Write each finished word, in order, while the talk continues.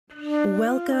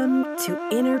Welcome to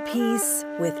Inner Peace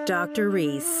with Dr.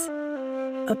 Reese,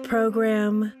 a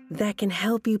program that can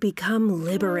help you become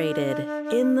liberated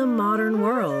in the modern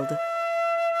world.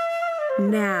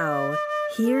 Now,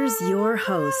 here's your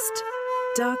host,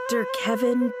 Dr.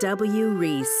 Kevin W.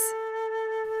 Reese.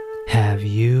 Have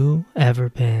you ever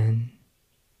been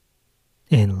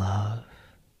in love?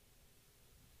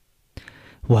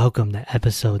 Welcome to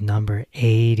episode number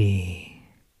 80.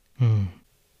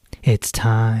 It's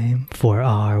time for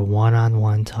our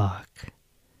one-on-one talk,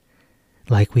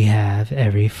 like we have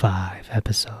every 5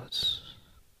 episodes.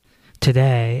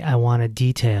 Today, I want to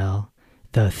detail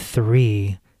the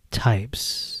 3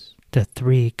 types, the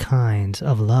 3 kinds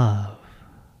of love.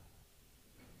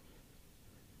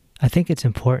 I think it's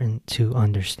important to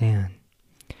understand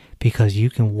because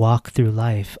you can walk through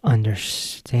life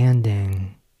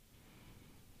understanding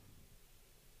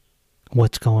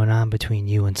what's going on between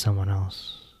you and someone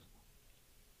else.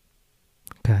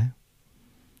 Okay?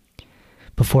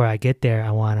 Before I get there, I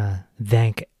want to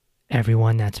thank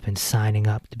everyone that's been signing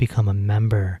up to become a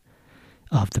member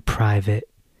of the private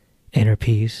Inner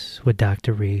Peace with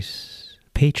Dr. Reese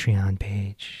Patreon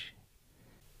page.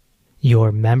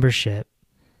 Your membership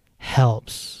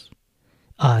helps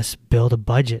us build a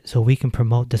budget so we can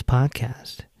promote this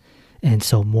podcast and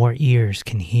so more ears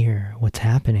can hear what's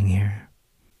happening here.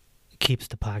 It keeps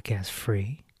the podcast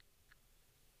free.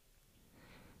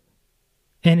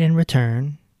 And in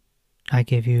return, I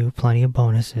give you plenty of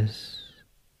bonuses.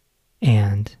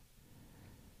 And,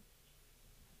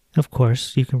 of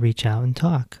course, you can reach out and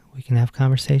talk. We can have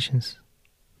conversations.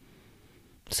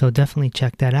 So definitely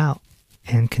check that out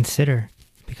and consider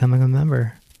becoming a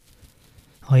member.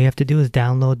 All you have to do is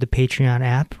download the Patreon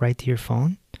app right to your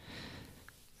phone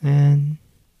and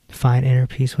find Inner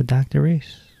Peace with Dr.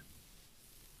 Reese.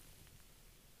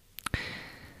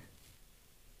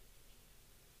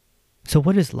 So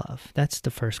what is love? That's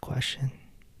the first question.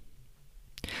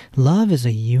 Love is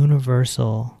a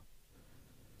universal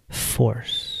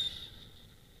force.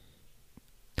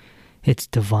 It's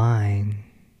divine.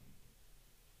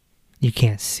 You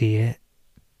can't see it.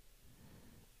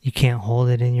 You can't hold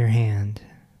it in your hand.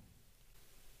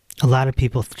 A lot of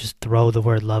people just throw the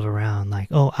word love around like,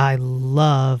 oh, I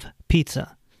love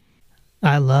pizza.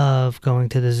 I love going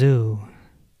to the zoo.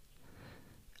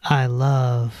 I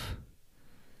love,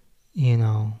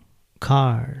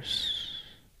 cars.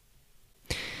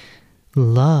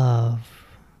 Love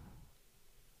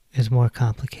is more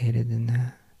complicated than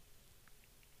that.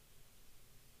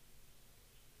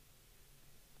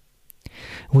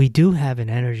 We do have an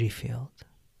energy field.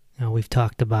 We've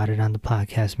talked about it on the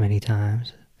podcast many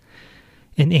times.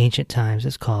 In ancient times,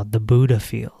 it's called the Buddha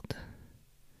field.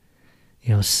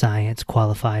 Science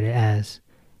qualified it as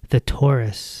the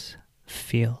Taurus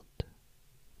field.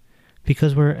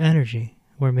 Because we're energy.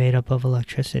 We're made up of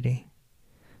electricity.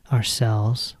 Our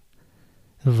cells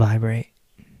vibrate.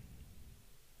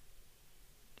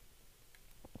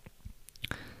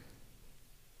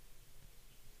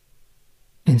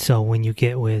 And so when you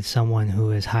get with someone who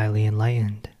is highly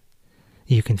enlightened,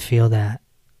 you can feel that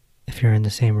if you're in the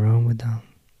same room with them.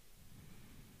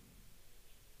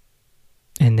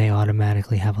 And they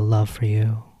automatically have a love for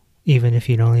you, even if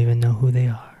you don't even know who they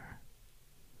are.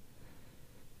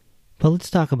 But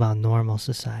let's talk about normal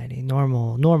society,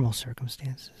 normal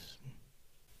circumstances.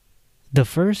 The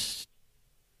first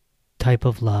type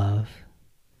of love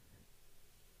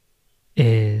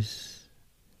is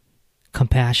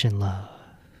compassion love.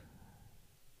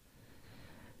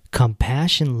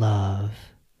 Compassion love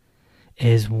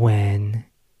is when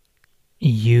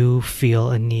you feel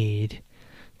a need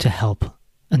to help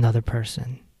another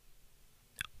person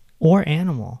or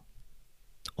animal.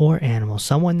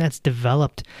 Someone that's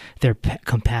developed their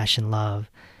compassion love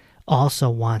also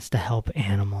wants to help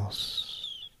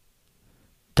animals.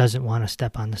 Doesn't want to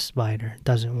step on the spider.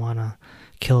 Doesn't want to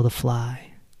kill the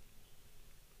fly.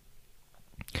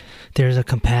 There's a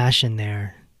compassion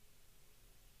there.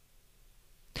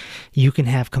 You can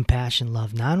have compassion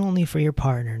love not only for your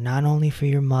partner, not only for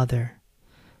your mother,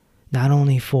 not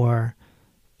only for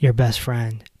your best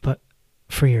friend, but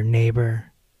for your neighbor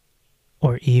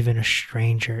or even a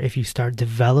stranger. If you start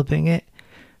developing it,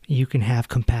 you can have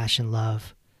compassion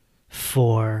love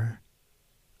for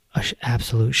an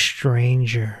absolute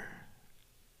stranger.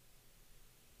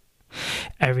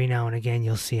 Every now and again,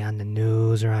 you'll see on the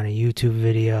news or on a YouTube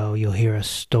video, you'll hear a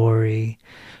story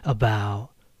about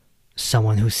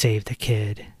someone who saved a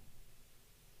kid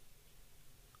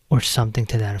or something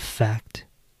to that effect.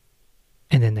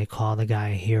 And then they call the guy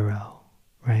a hero,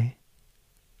 right?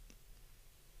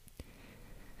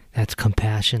 That's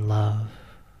compassion love.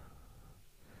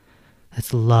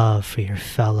 That's love for your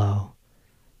fellow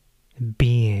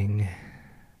being.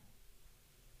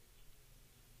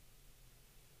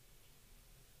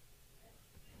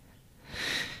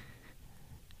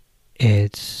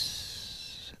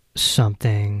 It's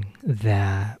something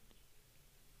that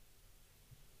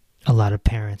a lot of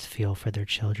parents feel for their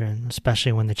children,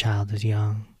 especially when the child is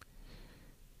young.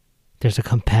 There's a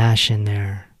compassion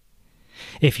there.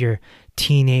 If your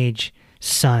teenage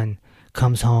son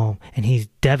comes home and he's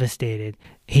devastated,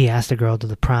 he asked a girl to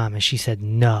the prom and she said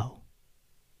no.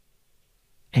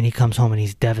 And he comes home and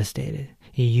he's devastated.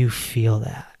 You feel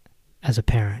that as a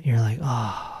parent. You're like,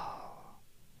 oh,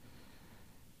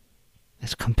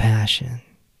 it's compassion.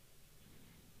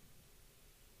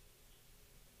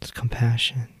 It's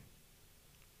compassion.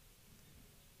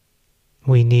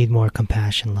 We need more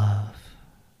compassion, love.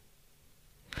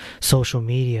 Social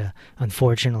media,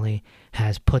 unfortunately,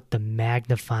 has put the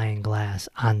magnifying glass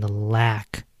on the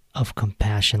lack of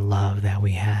compassion, love that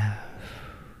we have.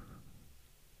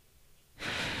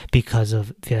 Because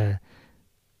of the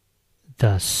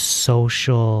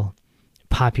social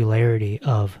popularity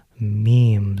of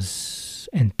memes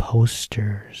and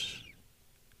posters.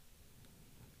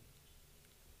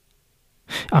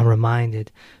 I'm reminded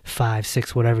 5,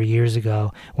 6, whatever years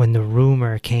ago when the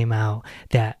rumor came out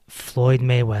that Floyd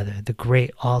Mayweather, the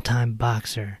great all-time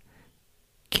boxer,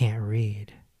 can't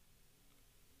read.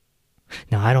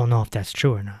 Now, I don't know if that's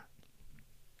true or not.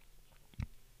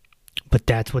 But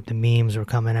that's what the memes were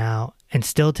coming out. And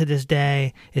still to this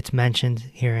day, it's mentioned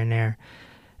here and there.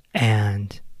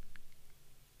 And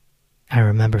I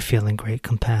remember feeling great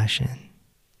compassion.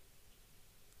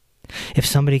 If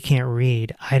somebody can't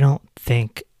read, I don't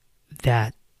think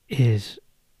that is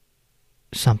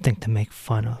something to make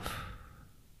fun of.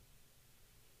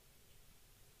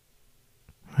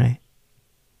 Right?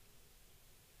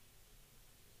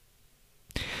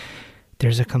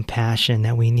 There's a compassion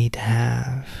that we need to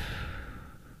have.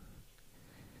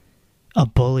 A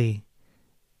bully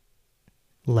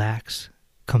lacks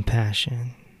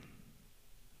compassion.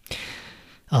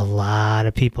 A lot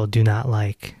of people do not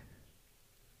like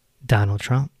Donald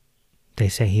Trump. They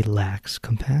say he lacks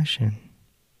compassion.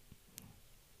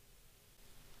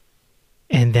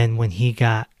 And then when he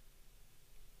got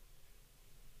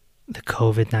the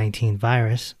COVID-19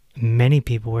 virus, many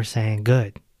people were saying,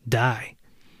 good, die,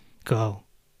 go.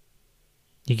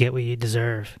 You get what you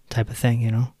deserve type of thing,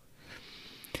 you know?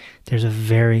 There's a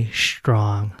very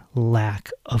strong lack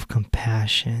of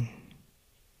compassion.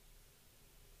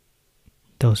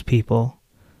 Those people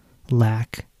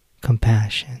lack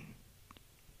compassion.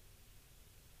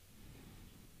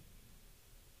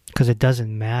 Because it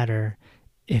doesn't matter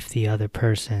if the other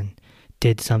person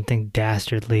did something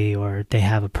dastardly or they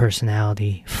have a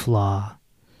personality flaw.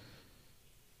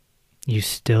 You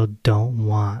still don't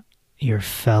want your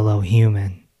fellow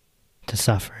human to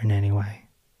suffer in any way.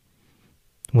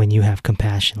 When you have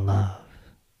compassion, love.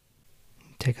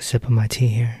 Take a sip of my tea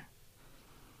here.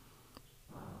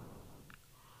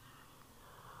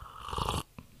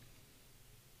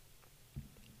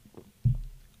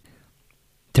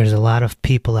 There's a lot of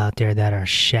people out there that are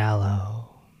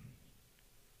shallow.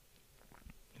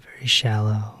 Very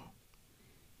shallow.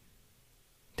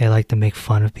 They like to make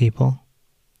fun of people.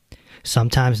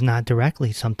 Sometimes not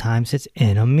directly. Sometimes it's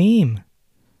in a meme.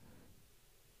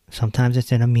 Sometimes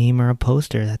it's in a meme or a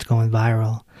poster that's going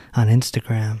viral on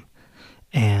Instagram.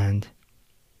 And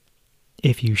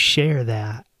if you share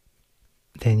that,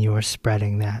 then you're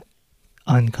spreading that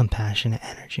uncompassionate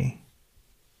energy.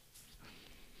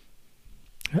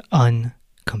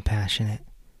 Uncompassionate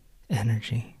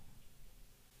energy.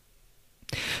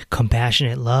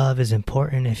 Compassionate love is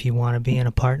important if you want to be in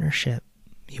a partnership.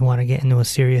 You want to get into a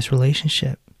serious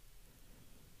relationship.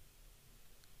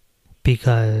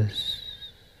 Because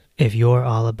if you're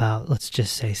all about, let's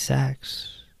just say,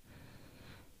 sex,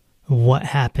 what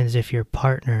happens if your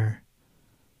partner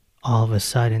all of a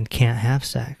sudden can't have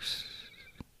sex?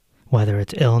 Whether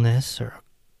it's illness or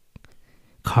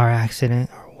car accident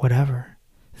or whatever.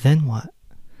 Then what?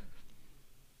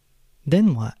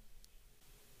 Then what?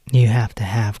 You have to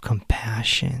have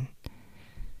compassion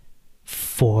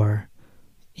for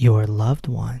your loved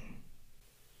one.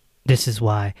 This is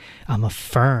why I'm a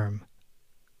firm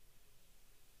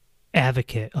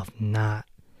advocate of not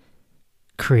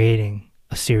creating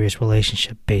a serious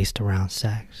relationship based around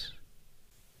sex.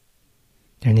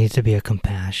 There needs to be a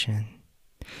compassion.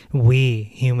 We,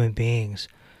 human beings,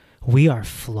 we are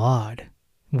flawed.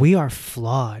 We are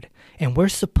flawed, and we're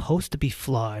supposed to be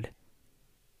flawed.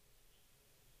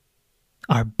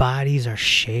 Our bodies are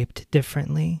shaped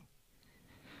differently.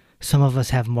 Some of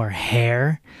us have more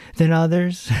hair than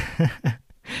others.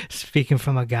 Speaking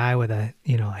from a guy with a,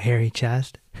 hairy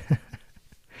chest.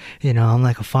 I'm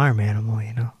like a farm animal.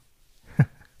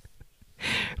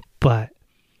 But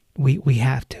we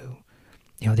have to,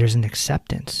 there's an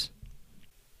acceptance.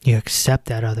 You accept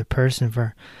that other person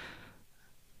for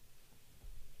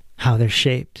how they're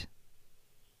shaped,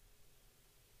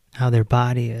 how their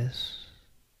body is.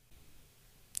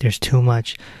 There's too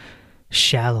much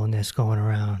shallowness going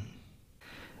around.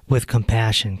 With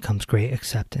compassion comes great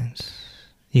acceptance.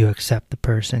 You accept the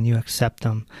person, you accept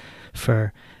them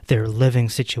for their living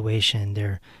situation,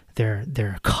 their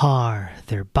car,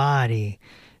 their body,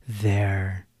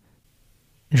 their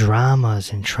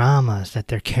dramas and traumas that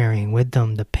they're carrying with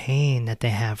them, the pain that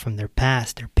they have from their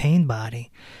past, their pain body,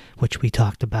 which we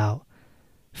talked about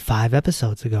 5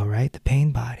 episodes ago, right? The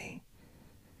pain body.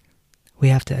 We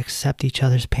have to accept each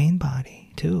other's pain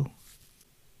body too.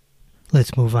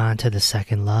 Let's move on to the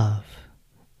second love,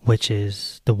 which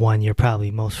is the one you're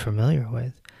probably most familiar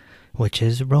with, which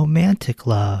is romantic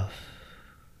love.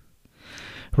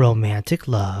 Romantic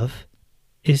love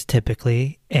is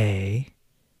typically a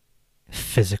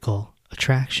physical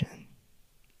attraction.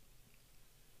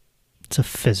 It's a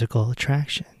physical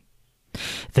attraction.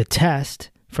 The test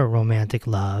for romantic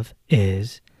love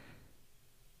is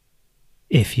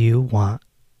if you want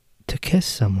to kiss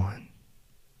someone.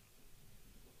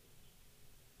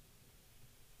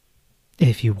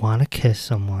 If you want to kiss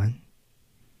someone,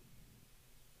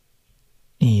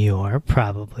 you're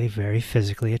probably very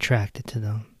physically attracted to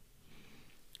them.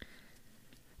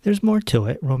 There's more to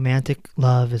it. Romantic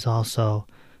love is also,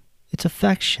 it's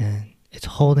affection, it's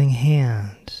holding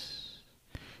hands,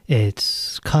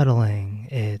 it's cuddling,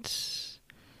 it's,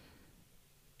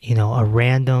 a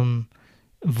random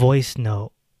voice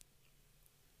note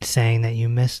saying that you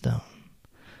miss them,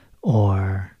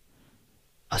 or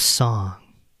a song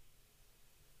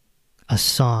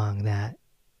that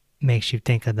makes you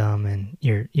think of them, and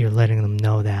you're letting them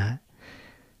know that,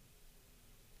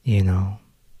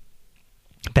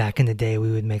 Back in the day,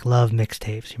 we would make love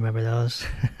mixtapes. You remember those?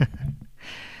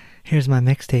 Here's my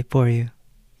mixtape for you.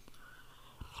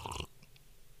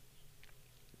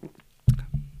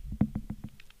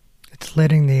 It's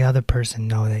letting the other person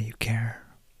know that you care,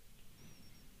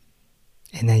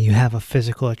 and that you have a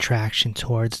physical attraction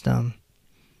towards them,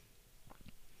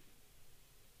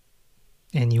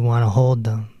 and you want to hold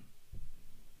them.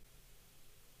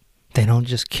 They don't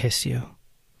just kiss you.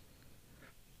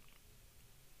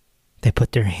 They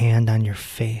put their hand on your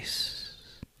face.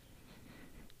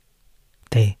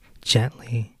 They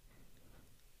gently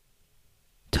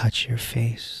touch your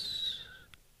face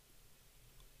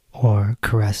or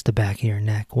caress the back of your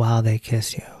neck while they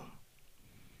kiss you.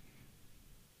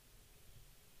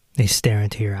 They stare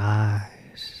into your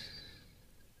eyes.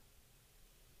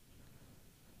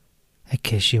 They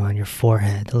kiss you on your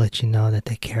forehead to let you know that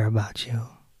they care about you.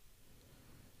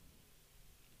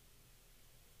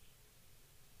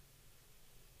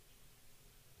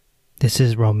 This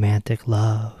is romantic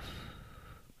love.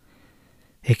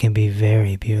 It can be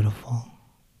very beautiful.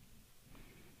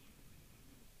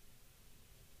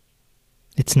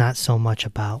 It's not so much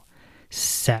about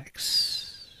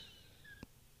sex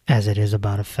as it is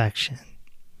about affection.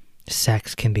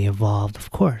 Sex can be evolved, of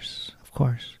course.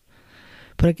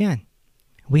 But again,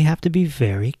 we have to be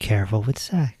very careful with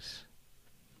sex.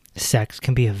 Sex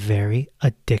can be a very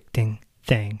addicting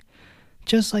thing,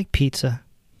 just like pizza,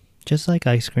 just like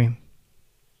ice cream.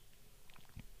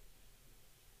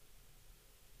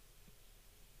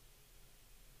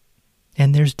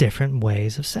 And there's different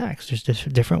ways of sex. There's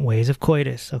different ways of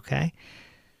coitus, okay?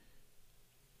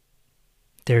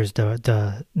 There's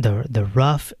the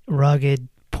rough, rugged,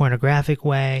 pornographic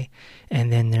way,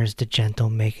 and then there's the gentle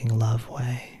making love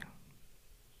way.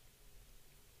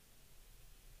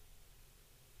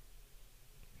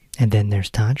 And then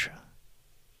there's Tantra,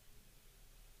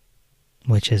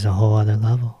 which is a whole other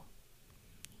level,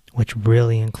 which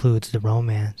really includes the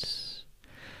romance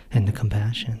and the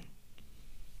compassion.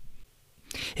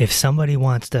 If somebody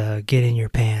wants to get in your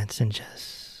pants and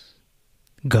just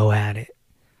go at it,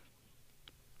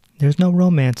 there's no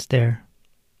romance there.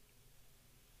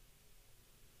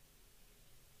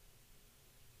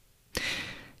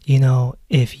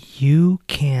 If you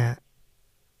can't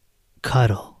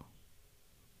cuddle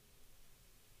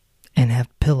and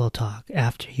have pillow talk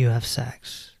after you have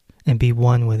sex and be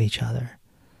one with each other,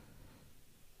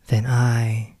 then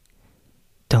I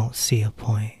don't see a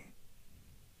point.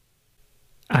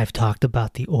 I've talked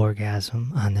about the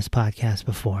orgasm on this podcast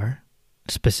before,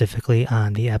 specifically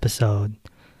on the episode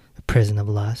The Prison of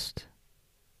Lust.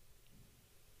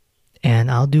 And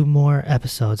I'll do more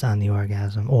episodes on the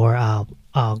orgasm, or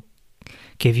I'll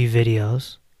give you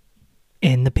videos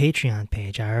in the Patreon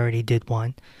page. I already did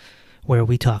one where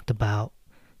we talked about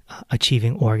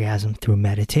achieving orgasm through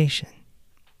meditation.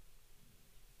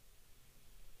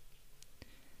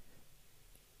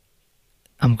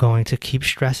 I'm going to keep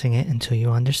stressing it until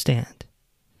you understand.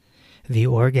 The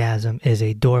orgasm is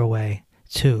a doorway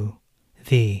to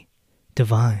the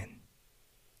divine.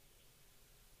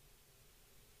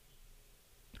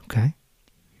 Okay?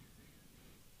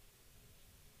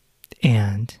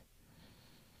 And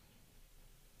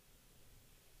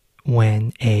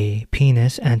when a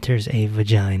penis enters a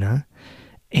vagina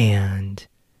and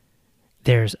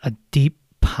there's a deep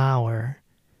power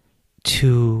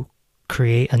to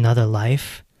create another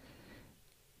life,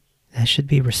 that should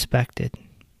be respected.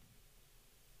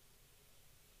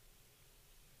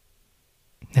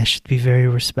 That should be very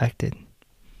respected.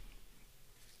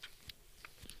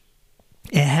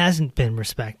 It hasn't been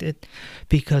respected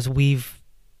because we've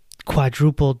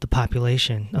quadrupled the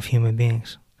population of human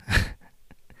beings.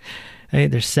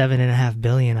 There's 7.5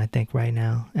 billion, I think, right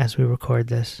now as we record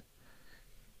this.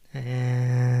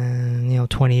 And,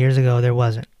 20 years ago, there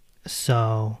wasn't.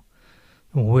 So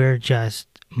we're just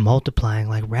multiplying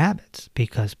like rabbits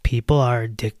because people are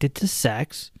addicted to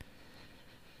sex.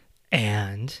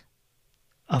 And,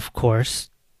 of course,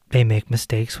 they make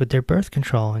mistakes with their birth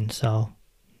control. And so,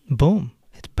 boom,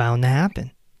 it's bound to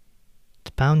happen.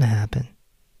 It's bound to happen.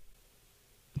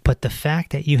 But the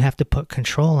fact that you have to put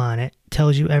control on it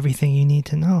tells you everything you need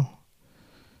to know.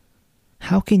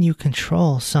 How can you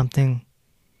control something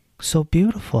so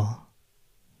beautiful?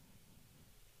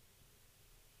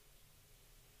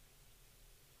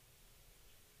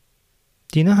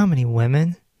 Do you know how many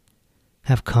women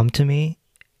have come to me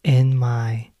in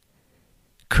my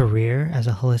career as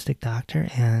a holistic doctor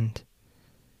and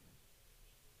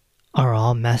are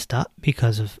all messed up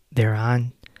because they're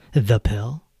on the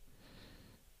pill?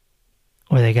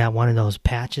 Or they got one of those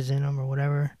patches in them or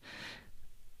whatever.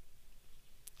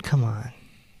 Come on.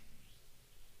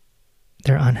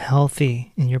 They're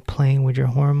unhealthy and you're playing with your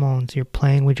hormones. You're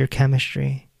playing with your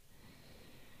chemistry.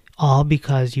 All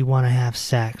because you want to have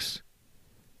sex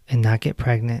and not get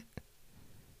pregnant.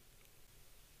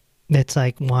 It's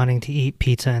like wanting to eat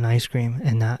pizza and ice cream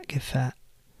and not get fat.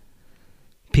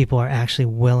 People are actually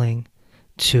willing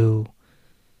to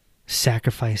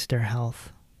sacrifice their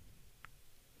health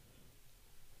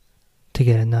to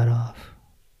get a nut off.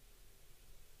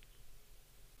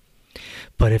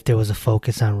 But if there was a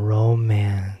focus on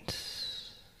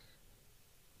romance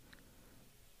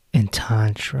and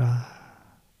tantra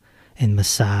and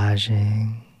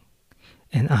massaging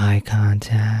and eye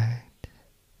contact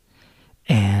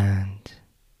and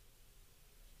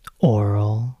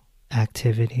oral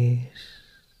activities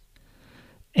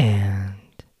and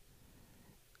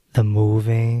the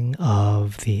moving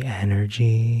of the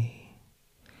energy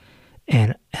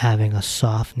and having a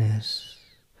softness,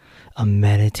 a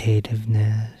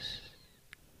meditativeness,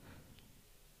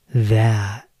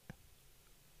 that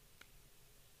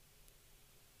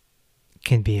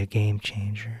can be a game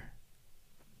changer.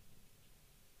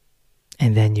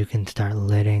 And then you can start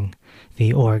letting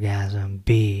the orgasm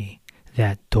be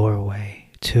that doorway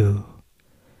to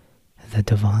the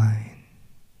divine.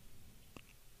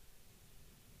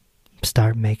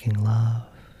 Start making love.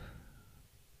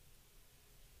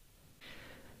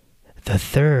 The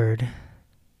third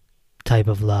type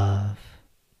of love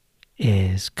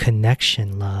is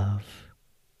connection love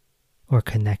or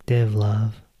connective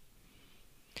love.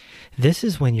 This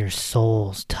is when your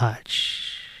souls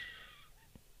touch.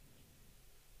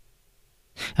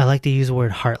 I like to use the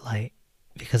word heart light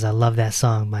because I love that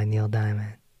song by Neil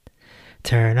Diamond.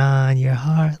 Turn on your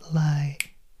heart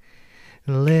light,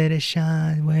 let it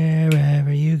shine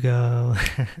wherever you go.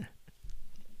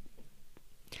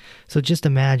 So just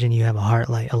imagine you have a heart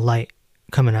light, a light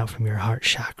coming out from your heart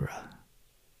chakra.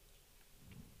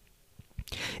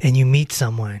 And you meet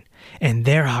someone and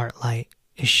their heart light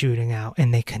is shooting out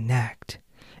and they connect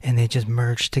and they just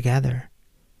merge together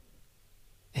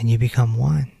and you become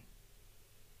one.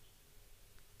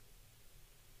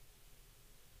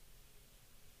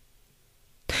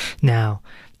 Now,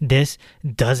 this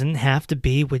doesn't have to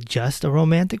be with just a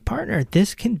romantic partner.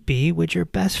 This can be with your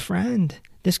best friend.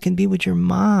 This can be with your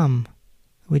mom,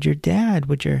 with your dad,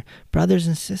 with your brothers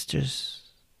and sisters.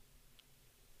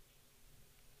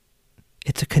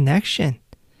 It's a connection.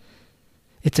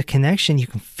 It's a connection. You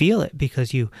can feel it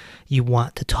because you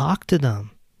want to talk to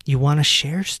them. You want to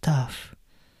share stuff.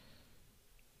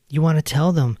 You want to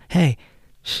tell them, hey,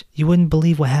 you wouldn't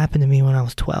believe what happened to me when I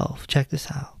was 12. Check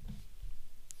this out.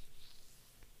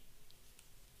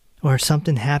 Or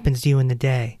something happens to you in the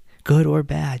day, good or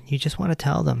bad. You just want to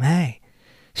tell them, hey,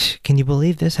 can you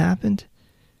believe this happened?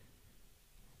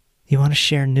 You want to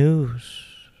share news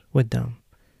with them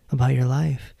about your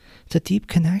life. It's a deep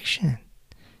connection.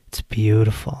 It's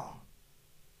beautiful.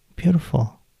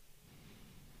 Beautiful.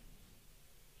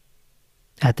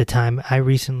 At the time, it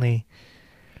recently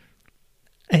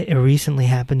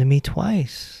happened to me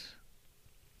twice.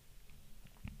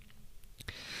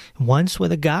 Once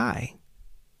with a guy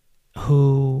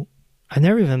who I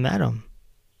never even met him.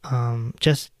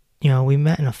 We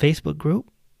met in a Facebook group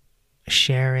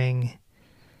sharing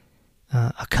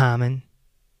a common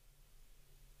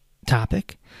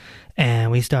topic, and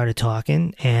we started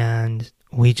talking, and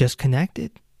we just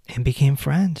connected and became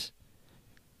friends.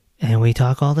 And we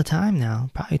talk all the time now,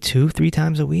 probably 2-3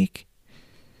 times a week.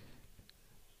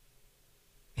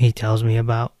 He tells me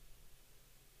about,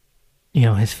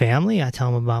 his family. I tell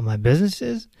him about my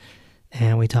businesses,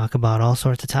 and we talk about all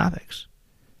sorts of topics.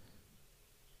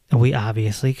 And we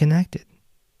obviously connected.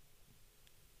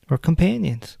 We're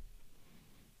companions.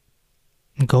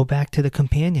 And go back to the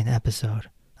companion episode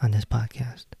on this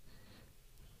podcast.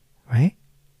 Right?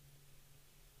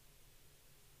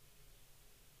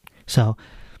 So,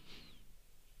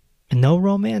 no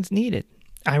romance needed.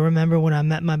 I remember when I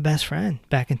met my best friend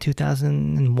back in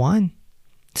 2001.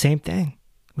 Same thing.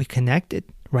 We connected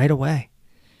right away.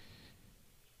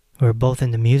 We were both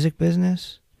in the music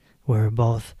business. We were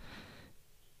both,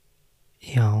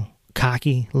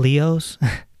 cocky Leos.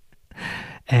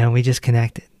 And we just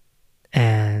connected.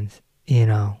 And,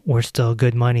 we're still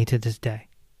good money to this day.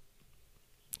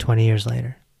 20 years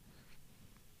later.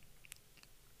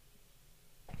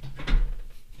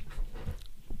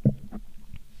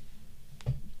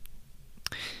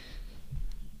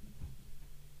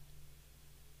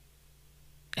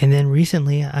 And then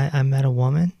recently I met a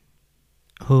woman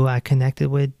who I connected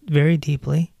with very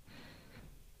deeply.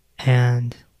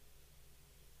 And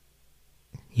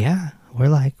yeah, we're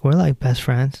like best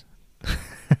friends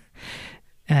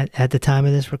at the time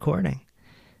of this recording.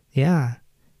 Yeah.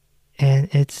 And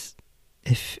it's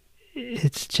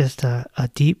just a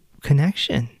deep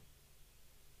connection.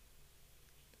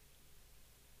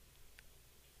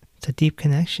 It's a deep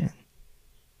connection.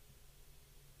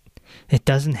 It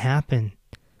doesn't happen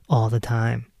all the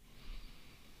time.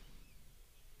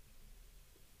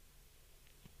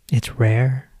 It's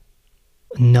rare.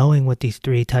 Knowing what these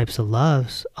 3 types of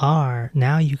loves are,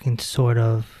 now you can sort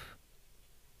of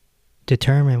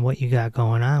determine what you got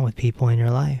going on with people in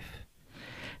your life.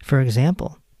 For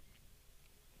example,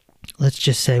 let's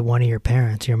just say one of your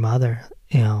parents, your mother,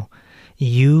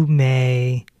 you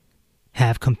may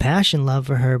have compassion love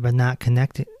for her, but not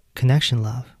connection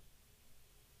love.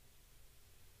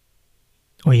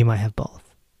 Or you might have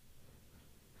both.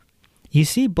 You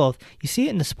see both. You see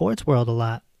it in the sports world a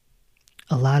lot.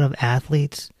 A lot of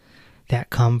athletes that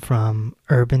come from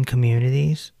urban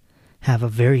communities have a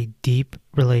very deep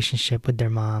relationship with their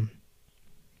mom.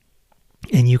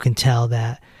 And you can tell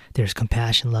that there's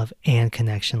compassion love and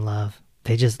connection love.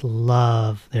 They just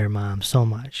love their mom so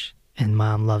much. And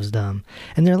mom loves them.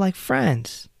 And they're like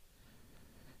friends.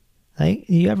 Like,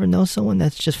 you ever know someone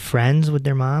that's just friends with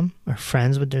their mom or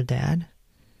friends with their dad?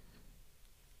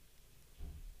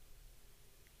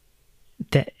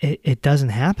 That it doesn't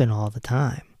happen all the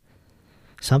time.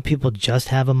 Some people just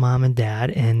have a mom and dad,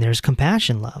 and there's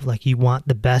compassion love. Like, you want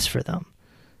the best for them,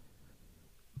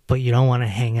 but you don't want to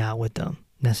hang out with them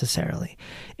necessarily.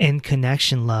 In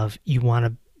connection love, you want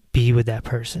to be with that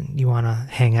person. You want to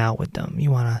hang out with them. You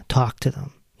want to talk to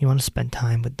them. You want to spend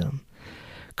time with them.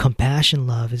 Compassion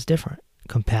love is different.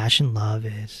 Compassion love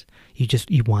is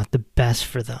you want the best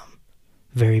for them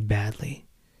very badly.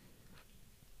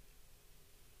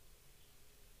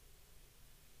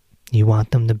 You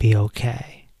want them to be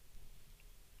okay.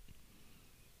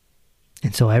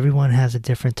 And so everyone has a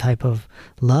different type of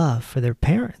love for their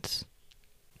parents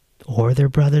or their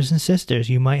brothers and sisters.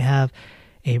 You might have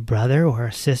a brother or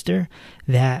a sister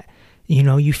that,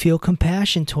 you feel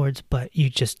compassion towards, but you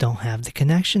just don't have the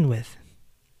connection with.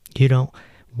 You don't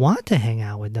want to hang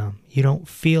out with them. You don't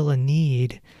feel a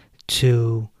need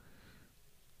to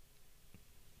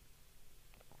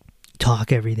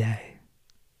talk every day.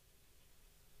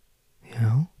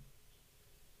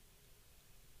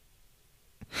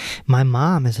 My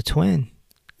mom is a twin.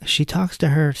 She talks to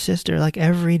her sister like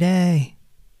every day.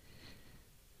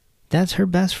 That's her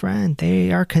best friend.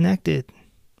 They are connected.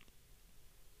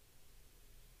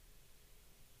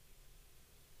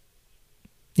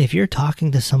 If you're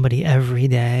talking to somebody every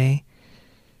day,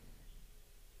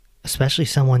 especially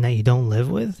someone that you don't live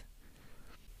with,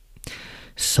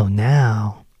 so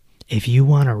now, if you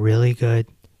want a really good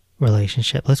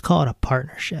relationship, let's call it a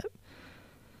partnership,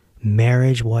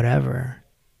 marriage, whatever,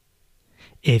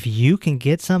 If you can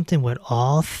get something with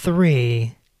all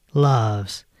three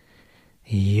loves,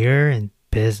 you're in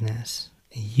business.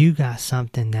 You got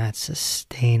something that's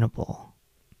sustainable.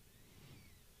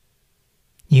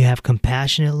 You have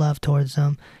compassionate love towards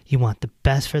them. You want the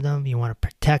best for them. You want to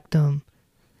protect them.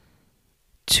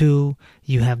 2,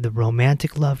 you have the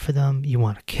romantic love for them. You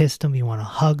want to kiss them. You want to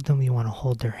hug them. You want to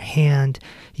hold their hand.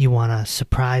 You want to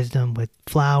surprise them with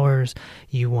flowers.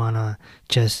 You want to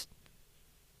just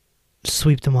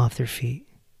sweep them off their feet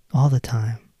all the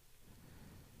time.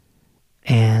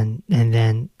 And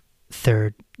then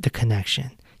 3rd, the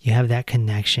connection. You have that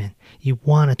connection. You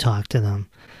want to talk to them.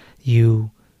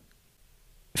 You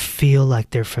feel like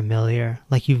they're familiar,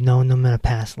 like you've known them in a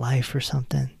past life or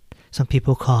something. Some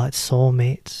people call it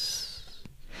soulmates.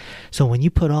 So when you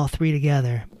put all 3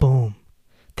 together, boom,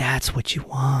 that's what you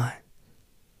want.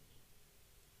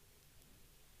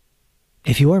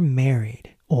 If you are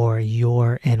married or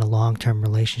you're in a long-term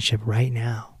relationship right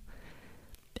now,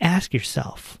 ask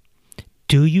yourself,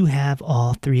 do you have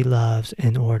all 3 loves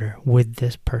in order with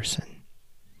this person?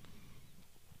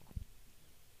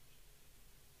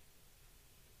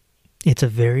 It's a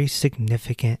very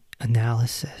significant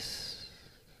analysis.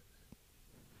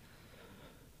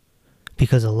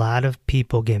 Because a lot of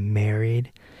people get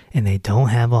married and they don't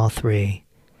have all 3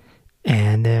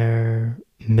 and they're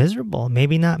miserable.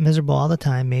 Maybe not miserable all the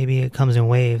time. Maybe it comes in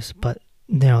waves, but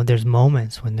there's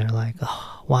moments when they're like,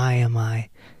 oh, why am I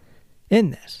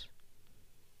in this?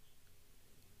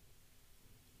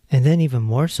 And then even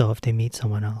more so if they meet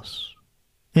someone else.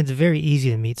 It's very easy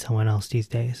to meet someone else these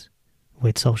days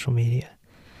with social media.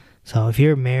 So if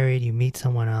you're married, you meet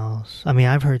someone else. I mean,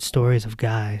 I've heard stories of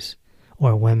guys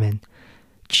or women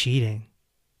cheating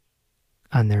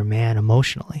on their man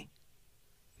emotionally,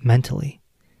 mentally,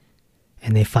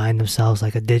 and they find themselves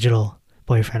like a digital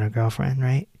boyfriend or girlfriend,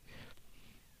 right?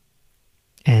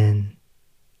 And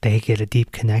they get a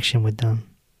deep connection with them.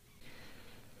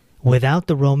 Without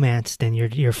the romance, then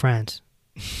you're friends.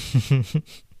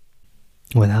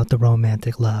 Without the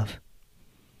romantic love,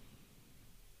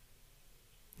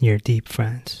 you're deep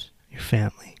friends, your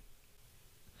family.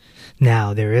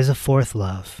 Now, there is a 4th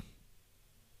love.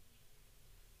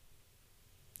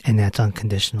 And that's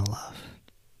unconditional love.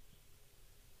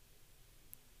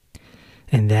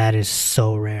 And that is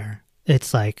so rare.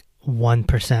 It's like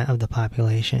 1% of the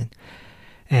population.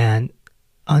 And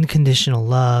unconditional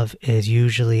love is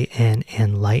usually an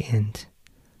enlightened,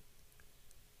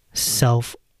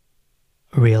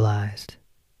 self-realized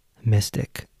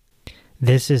mystic.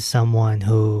 This is someone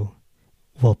who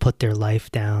will put their life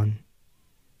down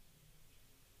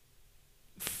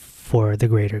for the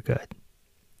greater good.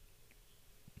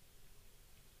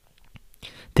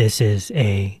 This is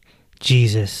a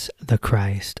Jesus the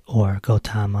Christ or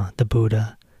Gautama the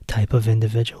Buddha type of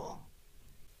individual.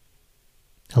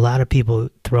 A lot of people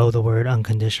throw the word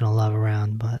unconditional love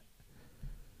around, but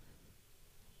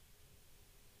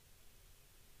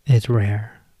it's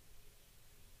rare.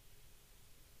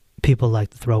 People like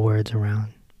to throw words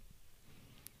around.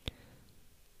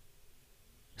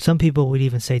 Some people would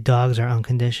even say dogs are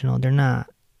unconditional. They're not.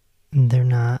 They're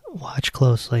not. Watch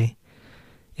closely.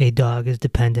 A dog is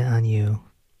dependent on you,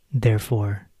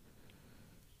 therefore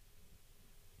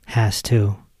has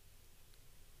to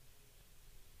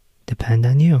depend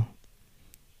on you.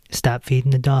 Stop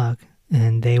feeding the dog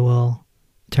and they will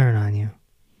turn on you.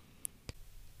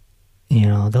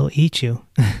 They'll eat you.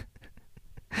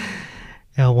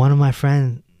 One of my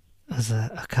friends was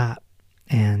a cop,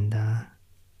 and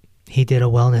he did a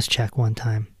wellness check one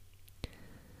time.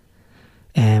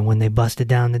 And when they busted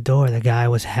down the door, the guy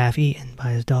was half eaten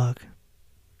by his dog.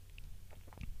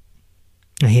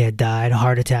 He had died, a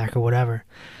heart attack or whatever.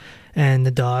 And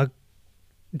the dog,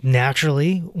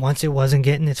 naturally, once it wasn't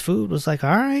getting its food, was like,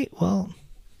 all right, well,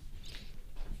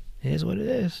 it is what it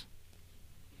is.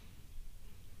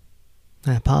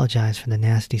 I apologize for the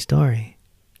nasty story,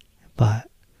 but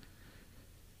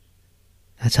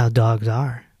that's how dogs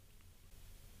are.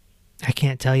 I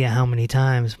can't tell you how many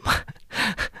times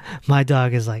my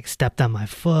dog has like stepped on my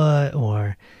foot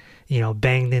or,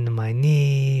 banged into my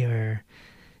knee or,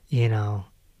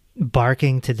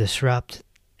 barking to disrupt.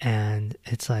 And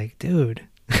it's like, dude,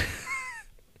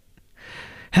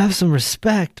 have some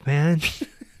respect, man.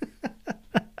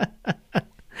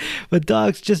 But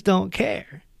dogs just don't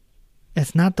care.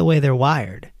 It's not the way they're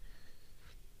wired.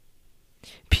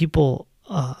 People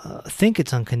think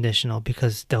it's unconditional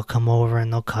because they'll come over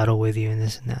and they'll cuddle with you and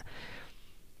this and that.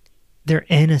 They're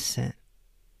innocent.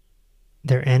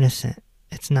 They're innocent.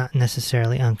 It's not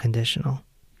necessarily unconditional.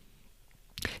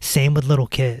 Same with little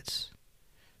kids.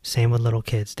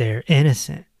 They're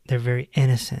innocent. They're very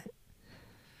innocent.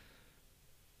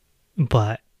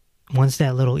 But once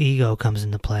that little ego comes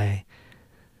into play,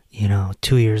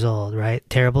 2 years old, right?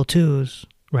 Terrible twos,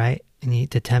 right? And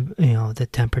the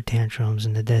temper tantrums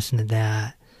and the this and the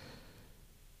that.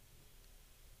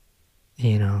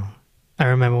 I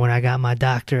remember when I got my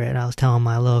doctorate, I was telling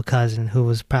my little cousin, who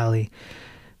was probably,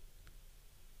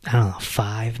 I don't know,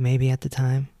 5 maybe at the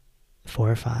time,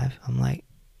 4 or 5. I'm like,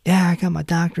 yeah, I got my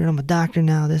doctorate. I'm a doctor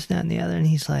now, this, that, and the other. And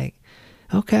he's like,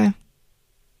 okay.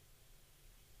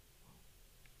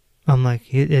 I'm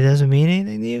like, it doesn't mean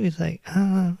anything to you? He's like,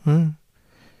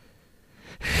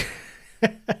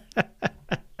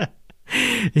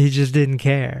 He just didn't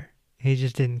care.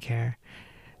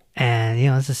 And,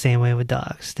 it's the same way with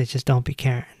dogs. They just don't be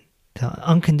caring. So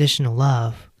unconditional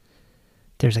love,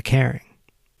 there's a caring.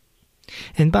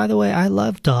 And by the way, I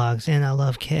love dogs and I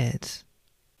love kids.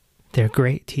 They're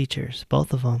great teachers,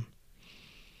 both of them.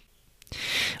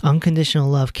 Unconditional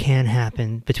love can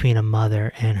happen between a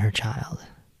mother and her child,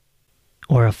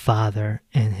 or a father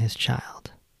and his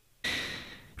child.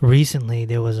 Recently,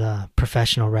 there was a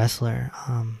professional wrestler,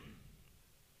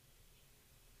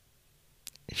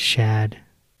 Shad,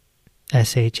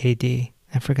 S-H-A-D.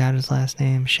 I forgot his last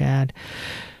name, Shad.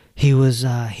 He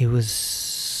was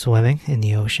swimming in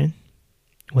the ocean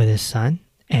with his son,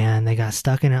 and they got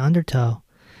stuck in an undertow.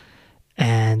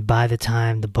 And by the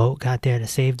time the boat got there to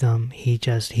save them, he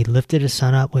lifted his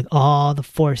son up with all the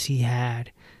force he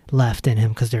had left in him,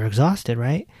 because they're exhausted,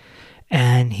 right?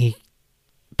 And he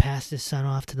passed his son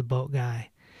off to the boat guy,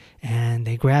 and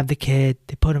they grabbed the kid,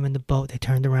 they put him in the boat, they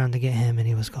turned around to get him, and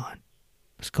he was gone.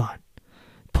 He was gone.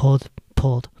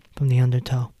 Pulled from the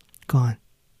undertow. Gone.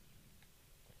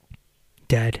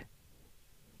 Dead.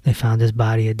 They found his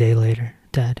body a day later.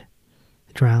 Dead.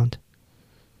 Drowned.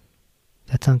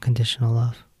 That's unconditional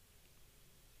love.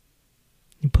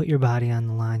 You put your body on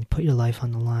the line. You put your life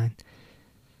on the line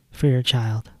for your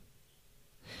child.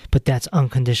 But that's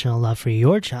unconditional love for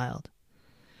your child.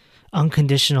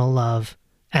 Unconditional love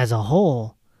as a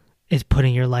whole is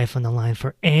putting your life on the line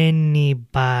for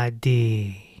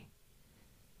anybody.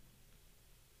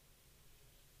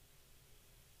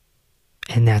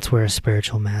 And that's where a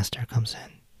spiritual master comes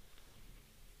in.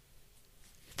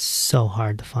 It's so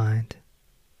hard to find.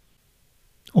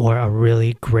 Or a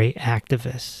really great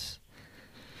activist.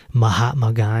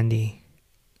 Mahatma Gandhi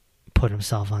put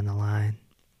himself on the line.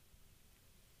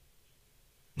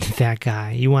 That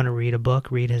guy, you want to read a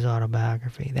book, read his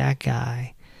autobiography. That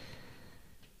guy,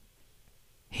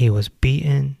 he was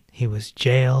beaten, he was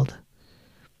jailed,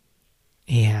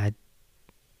 he had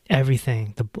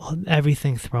everything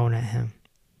thrown at him.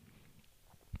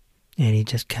 And he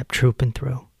just kept trooping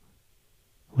through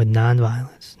with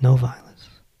non-violence, no violence,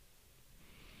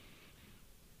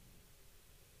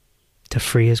 to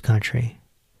free his country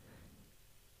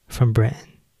from Britain.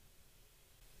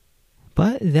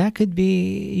 But that could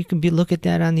be, you can look at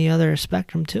that on the other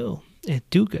spectrum too.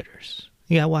 Do-gooders.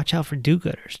 You gotta watch out for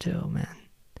do-gooders too, man.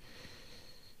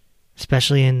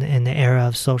 Especially in the era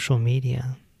of social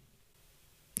media.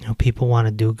 People want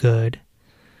to do good.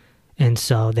 And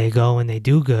so they go and they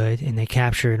do good and they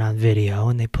capture it on video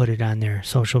and they put it on their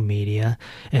social media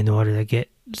in order to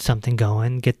get something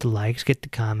going, get the likes, get the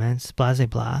comments, blah, blah,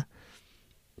 blah.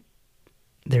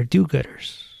 They're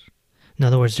do-gooders. In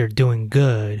other words, they're doing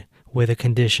good with a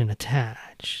condition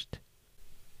attached.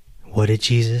 What did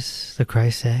Jesus the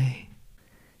Christ say?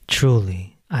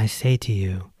 Truly, I say to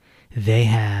you, they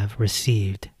have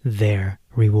received their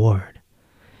reward.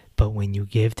 But when you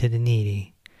give to the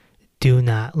needy, do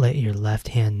not let your left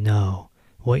hand know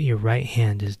what your right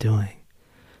hand is doing,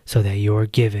 so that your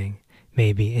giving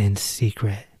may be in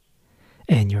secret,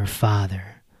 and your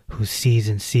Father, who sees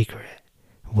in secret,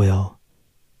 will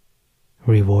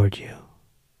reward you.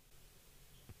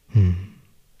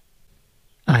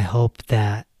 I hope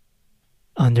that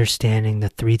understanding the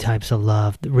 3 types of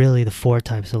love, really the 4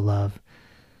 types of love,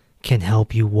 can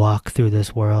help you walk through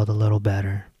this world a little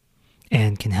better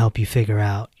and can help you figure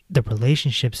out the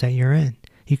relationships that you're in.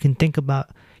 You can think about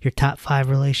your top 5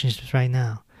 relationships right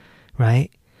now, right?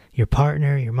 Your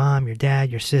partner, your mom, your dad,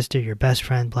 your sister, your best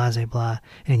friend, blah, blah, blah.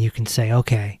 And you can say,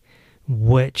 okay,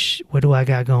 what do I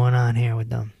got going on here with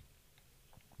them?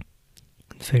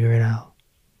 Figure it out.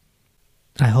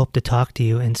 I hope to talk to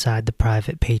you inside the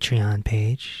private Patreon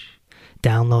page.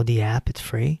 Download the app. It's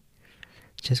free.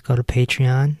 Just go to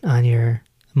Patreon on your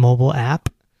mobile app.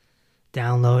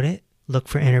 Download it. Look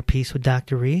for Inner Peace with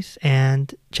Dr. Reese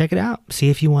and check it out. See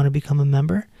if you want to become a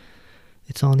member.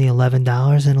 It's only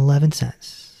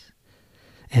 $11.11.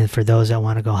 And for those that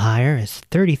want to go higher, it's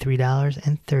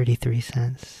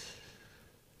 $33.33.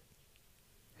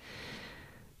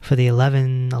 For the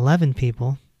 1111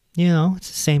 people, It's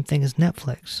the same thing as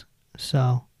Netflix.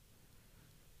 So,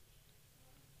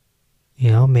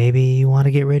 maybe you want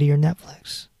to get rid of your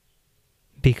Netflix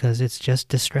because it's just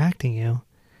distracting you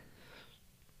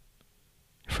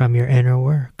from your inner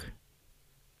work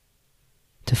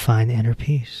to find inner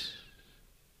peace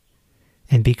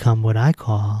and become what I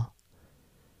call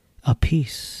a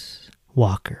peace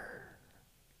walker.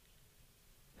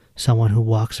 Someone who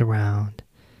walks around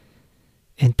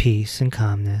in peace and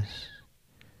calmness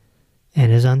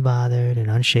and is unbothered and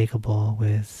unshakable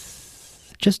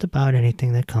with just about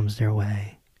anything that comes their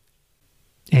way,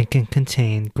 and can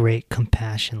contain great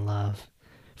compassion, love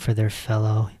for their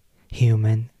fellow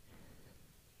human.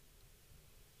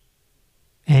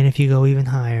 And if you go even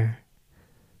higher,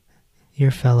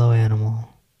 your fellow animal.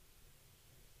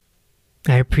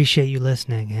 I appreciate you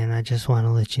listening, and I just want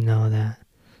to let you know that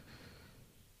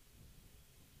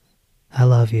I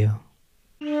love you.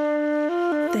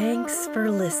 Thanks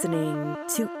for listening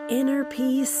to Inner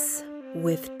Peace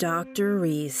with Dr.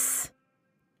 Reese.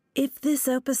 If this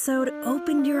episode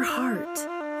opened your heart,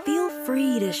 feel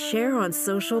free to share on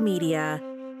social media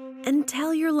and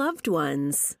tell your loved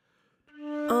ones.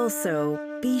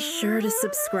 Also, be sure to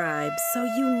subscribe so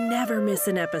you never miss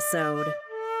an episode.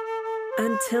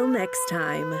 Until next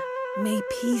time, may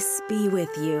peace be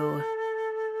with you.